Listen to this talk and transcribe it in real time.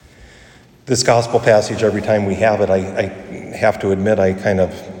This gospel passage, every time we have it, I have to admit I kind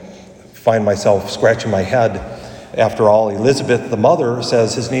of find myself scratching my head. After all, Elizabeth, the mother,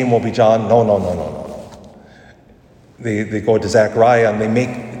 says his name will be John. No. They go to Zechariah and they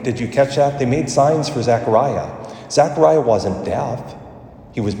make, did you catch that? They made signs for Zechariah. Zechariah wasn't deaf.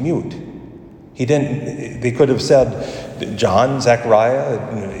 He was mute. They could have said John, Zechariah,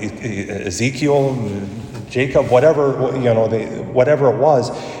 Ezekiel, Jacob, whatever, whatever it was,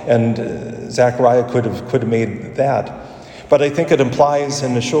 and Zechariah could have made that. But I think it implies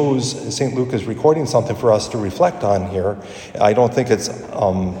and it shows St. Luke is recording something for us to reflect on here. I don't think it's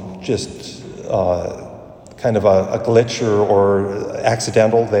just kind of a glitch or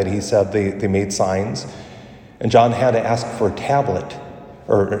accidental that he said they made signs. And John had to ask for a tablet,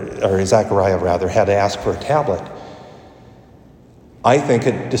 or Zechariah rather, had to ask for a tablet. I think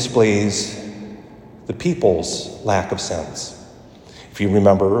it displays the people's lack of sense. If you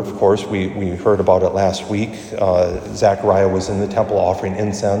remember, of course, we heard about it last week. Zechariah was in the temple offering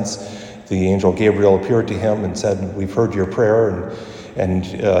incense. The angel Gabriel appeared to him and said, "We've heard your prayer, and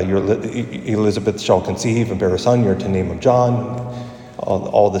Elizabeth shall conceive and bear a son. You're to name him John."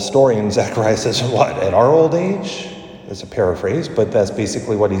 All the story, and Zechariah says, "What, at our old age?" That's a paraphrase, but that's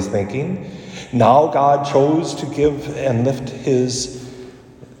basically what he's thinking. Now God chose to give and lift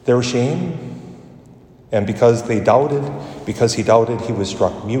their shame. And because he doubted, he was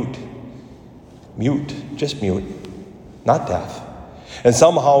struck mute. Mute, just mute, not deaf. And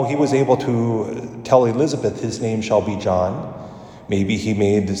somehow he was able to tell Elizabeth his name shall be John. Maybe he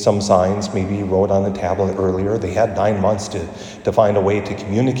made some signs, maybe he wrote on a tablet earlier. They had 9 months to find a way to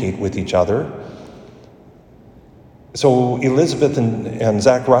communicate with each other. So Elizabeth and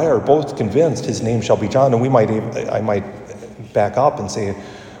Zechariah are both convinced his name shall be John. And I might back up and say,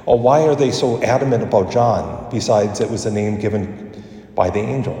 oh, why are they so adamant about John, besides it was the name given by the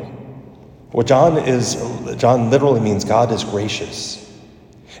angel? Well, John literally means God is gracious.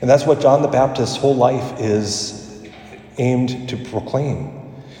 And that's what John the Baptist's whole life is aimed to proclaim.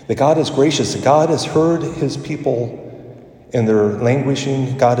 That God is gracious, that God has heard his people in their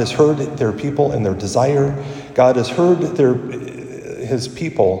languishing, God has heard their people in their desire, God has heard his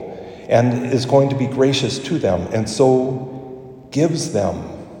people and is going to be gracious to them, and so gives them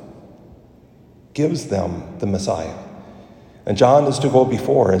the Messiah. And John is to go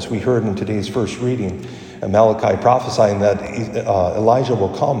before, as we heard in today's first reading, and Malachi prophesying that Elijah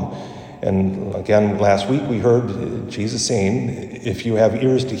will come. And again, last week we heard Jesus saying, if you have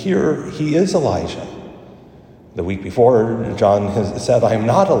ears to hear, he is Elijah. The week before, John has said, I am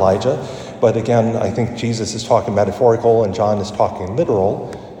not Elijah. But again, I think Jesus is talking metaphorical and John is talking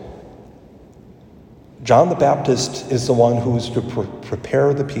literal. John the Baptist is the one who is to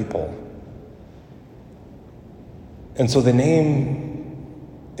prepare the people. And so the name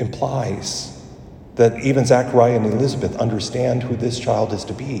implies that even Zechariah and Elizabeth understand who this child is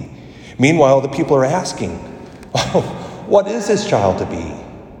to be. Meanwhile, the people are asking, what is this child to be?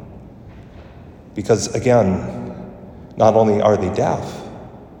 Because again, not only are they deaf,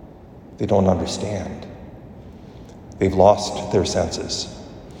 they don't understand. They've lost their senses.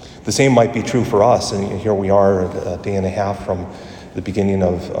 The same might be true for us, and here we are a day and a half from the beginning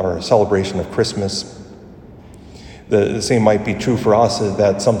of our celebration of Christmas. The same might be true for us, is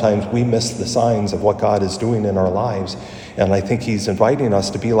that sometimes we miss the signs of what God is doing in our lives, and I think he's inviting us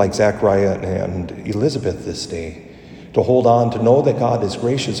to be like Zechariah and Elizabeth this day, to hold on, to know that God is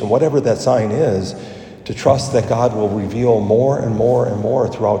gracious, and whatever that sign is, to trust that God will reveal more and more and more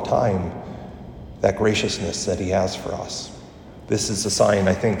throughout time that graciousness that he has for us. This is the sign,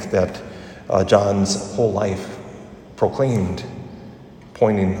 I think, that John's whole life proclaimed,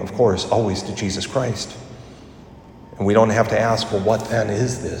 pointing, of course, always to Jesus Christ. And we don't have to ask, well, what then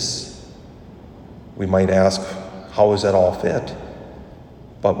is this? We might ask, how does that all fit?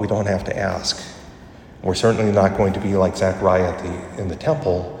 But we don't have to ask. We're certainly not going to be like Zechariah in the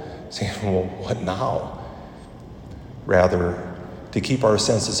temple, saying, well, what now? Rather, to keep our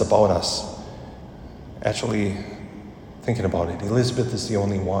senses about us. Actually, thinking about it, Elizabeth is the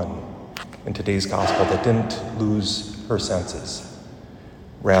only one in today's gospel that didn't lose her senses.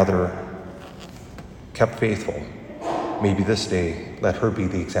 Rather, kept faithful. Maybe this day, let her be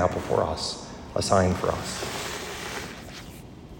the example for us, a sign for us.